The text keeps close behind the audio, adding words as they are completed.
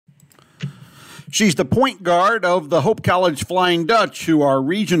She's the point guard of the Hope College Flying Dutch, who are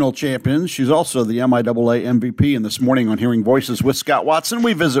regional champions. She's also the MIAA MVP. And this morning on Hearing Voices with Scott Watson,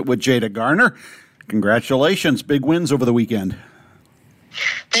 we visit with Jada Garner. Congratulations. Big wins over the weekend.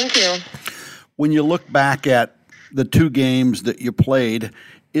 Thank you. When you look back at the two games that you played,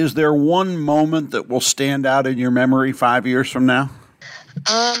 is there one moment that will stand out in your memory 5 years from now?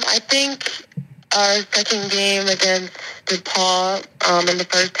 I think our second game against DePaul, in the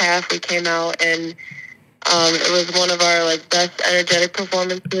first half, we came out and it was one of our best energetic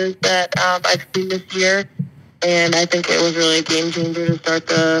performances that I've seen this year, and I think it was really a game changer to start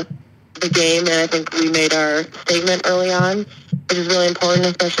the game. And I think we made our statement early on, which is really important,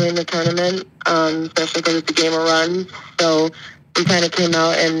 especially in the tournament, especially because it's a game of runs. So we kind of came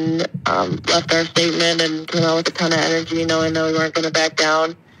out and left our statement and came out with a ton of energy, knowing that we weren't going to back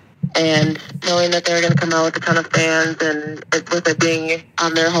down, and knowing that they were going to come out with a ton of fans, and with it being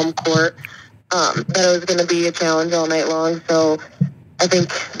on their home court, that it was going to be a challenge all night long. So I think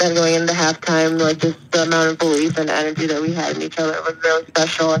that going into halftime, just the amount of belief and energy that we had in each other was really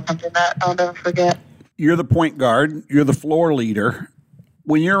special and something that I'll never forget. You're the point guard. You're the floor leader.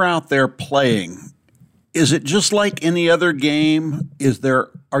 When you're out there playing, is it just like any other game?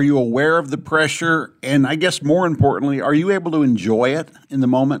 Are you aware of the pressure? And I guess more importantly, are you able to enjoy it in the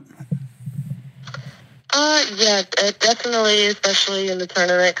moment? Yeah, it definitely, especially in the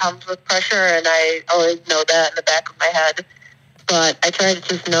tournament, comes with pressure, and I always know that in the back of my head. But I try to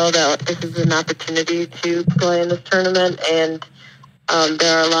just know that this is an opportunity to play in this tournament, and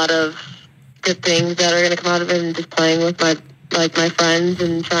there are a lot of good things that are going to come out of it, and just playing with my friends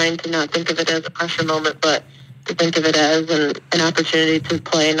and trying to not think of it as a pressure moment, but to think of it as an opportunity to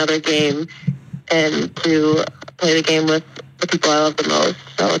play another game and to play the game with the people I love the most.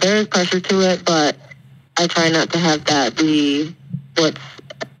 So there is pressure to it, but I try not to have that be what's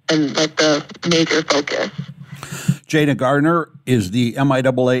the major focus. Jada Garner is the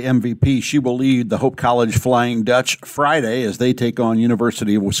MIAA MVP. She will lead the Hope College Flying Dutch Friday as they take on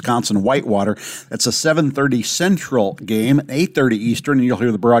University of Wisconsin-Whitewater. That's a 7:30 Central game, 8:30 Eastern, and you'll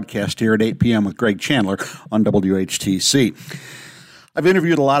hear the broadcast here at 8 p.m. with Greg Chandler on WHTC. I've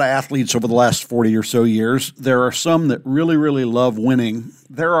interviewed a lot of athletes over the last 40 or so years. There are some that really, really love winning.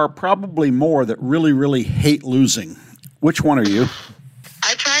 There are probably more that really, really hate losing. Which one are you?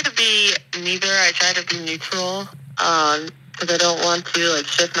 I try to be neither. I try to be neutral because I don't want to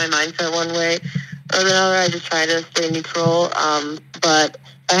shift my mindset one way or the other. I just try to stay neutral. But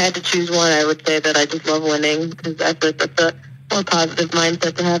if I had to choose one, I would say that I just love winning, because I feel like that's a more positive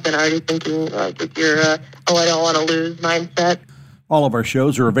mindset to have than already thinking if you're I don't want to lose mindset. All of our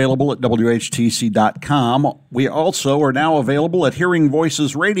shows are available at WHTC.com. We also are now available at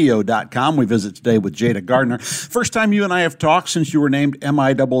HearingVoicesRadio.com. We visit today with Jada Garner. First time you and I have talked since you were named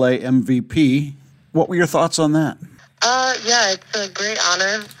MIAA MVP. What were your thoughts on that? Yeah, it's a great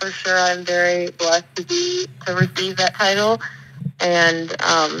honor for sure. I'm very blessed to receive that title, and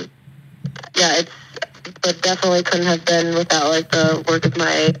but definitely couldn't have been without the work of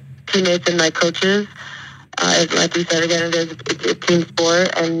my teammates and my coaches. Like you said, again, it's a team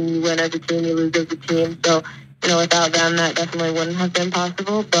sport, and you win as a team, you lose as a team. So, without them, that definitely wouldn't have been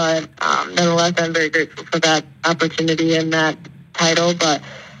possible. But nonetheless, I'm very grateful for that opportunity and that title. But,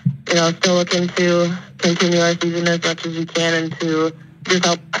 still looking to continue our season as much as we can, and to just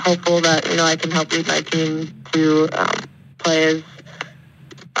hopeful that, I can help lead my team to play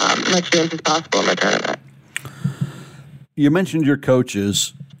as much games as possible in the tournament. You mentioned your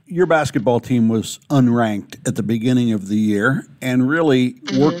coaches. Your basketball team was unranked at the beginning of the year and really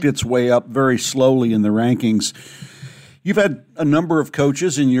worked its way up very slowly in the rankings. You've had a number of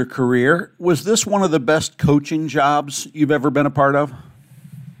coaches in your career. Was this one of the best coaching jobs you've ever been a part of?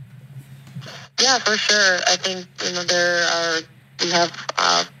 Yeah, for sure. I think, we have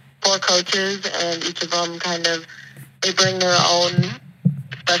 4 coaches, and each of them they bring their own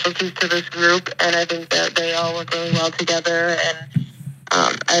specialties to this group, and I think that they all work really well together. And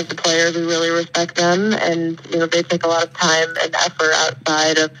as the players, we really respect them, and they take a lot of time and effort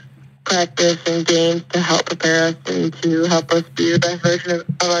outside of practice and games to help prepare us and to help us be the best version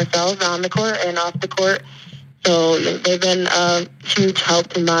of ourselves on the court and off the court. So they've been a huge help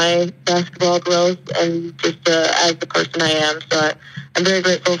to my basketball growth and just as the person I am. So I'm very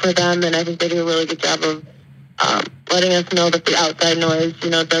grateful for them, and I think they do a really good job of letting us know that the outside noise,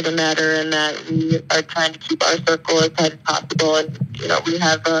 doesn't matter, and that we are trying to keep our circle as tight as possible. And, we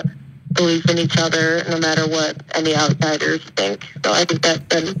have a belief in each other no matter what any outsiders think. So I think that's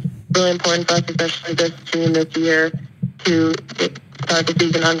been really important for us, especially this team this year, to start the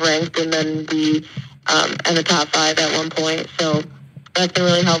season unranked and then be in the top 5 at one point. So that's been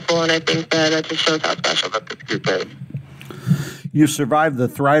really helpful, and I think that just shows how special that this group is. You survived the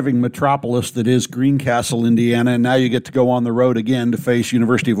thriving metropolis that is Greencastle, Indiana, and now you get to go on the road again to face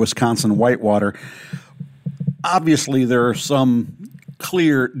University of Wisconsin-Whitewater. Obviously, there are some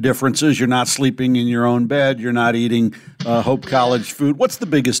clear differences. You're not sleeping in your own bed. You're not eating Hope College food. What's the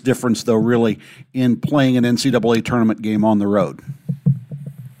biggest difference, though, really, in playing an NCAA tournament game on the road?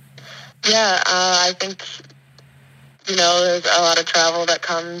 Yeah, I think, there's a lot of travel that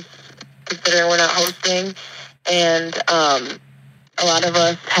comes considering we're not hosting. And a lot of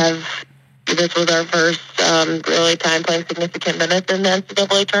us this was our first really time playing significant minutes in the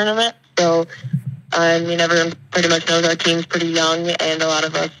NCAA tournament. So, everyone pretty much knows our team's pretty young, and a lot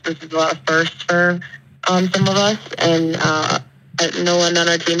of us, this is a lot of firsts for some of us. And no one on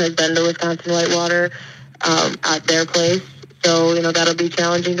our team has been to Wisconsin-Whitewater at their place. So, that'll be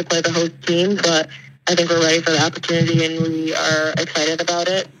challenging to play the host team, but I think we're ready for the opportunity, and we are excited about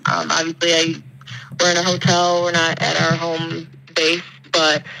it. Obviously, we're in a hotel. We're not at our home base,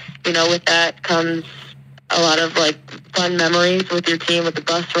 but, with that comes a lot of, fun memories with your team, with the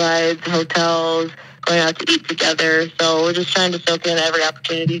bus rides, hotels, going out to eat together. So we're just trying to soak in every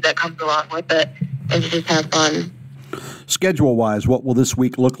opportunity that comes along with it and just have fun. Schedule-wise, what will this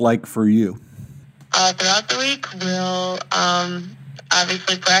week look like for you? Throughout the week, we'll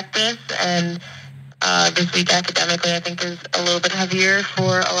obviously practice, and this week academically I think is a little bit heavier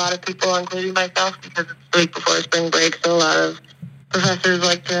for a lot of people, including myself, because it's the week before spring break, so a lot of professors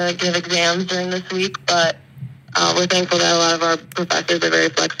like to give exams during this week, but we're thankful that a lot of our professors are very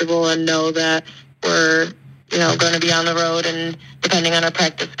flexible and know that we're going to be on the road, and depending on our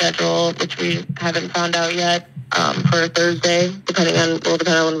practice schedule, which we haven't found out yet, for Thursday, depending on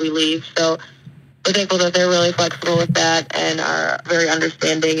when we leave. So we're thankful that they're really flexible with that and are very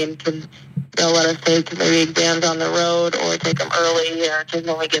understanding and can let us take maybe exams on the road or take them early or take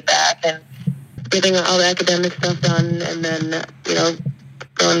them when we get back, and getting all the academic stuff done, and then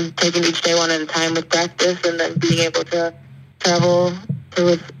taking each day one at a time with practice, and then being able to travel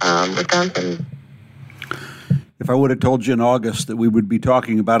to Wisconsin. If I would have told you in August that we would be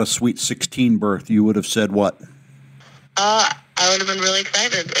talking about a Sweet 16 berth, you would have said what? I would have been really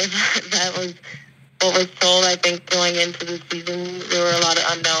excited if that was what was told. I think going into the season, there were a lot of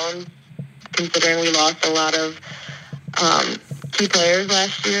unknowns, considering we lost a lot of key players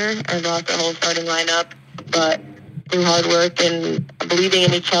last year and lost our whole starting lineup. But through hard work and believing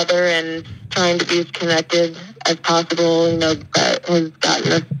in each other and trying to be as connected as possible, that has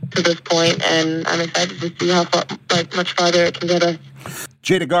gotten us to this point, and I'm excited to see how much farther it can get us.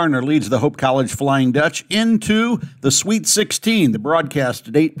 Jada Garner leads the Hope College Flying Dutch into the Sweet 16. The broadcast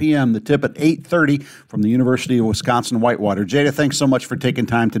at 8 p.m., the tip at 8:30 from the University of Wisconsin-Whitewater. Jada, thanks so much for taking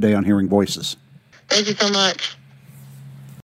time today on Hearing Voices. Thank you so much.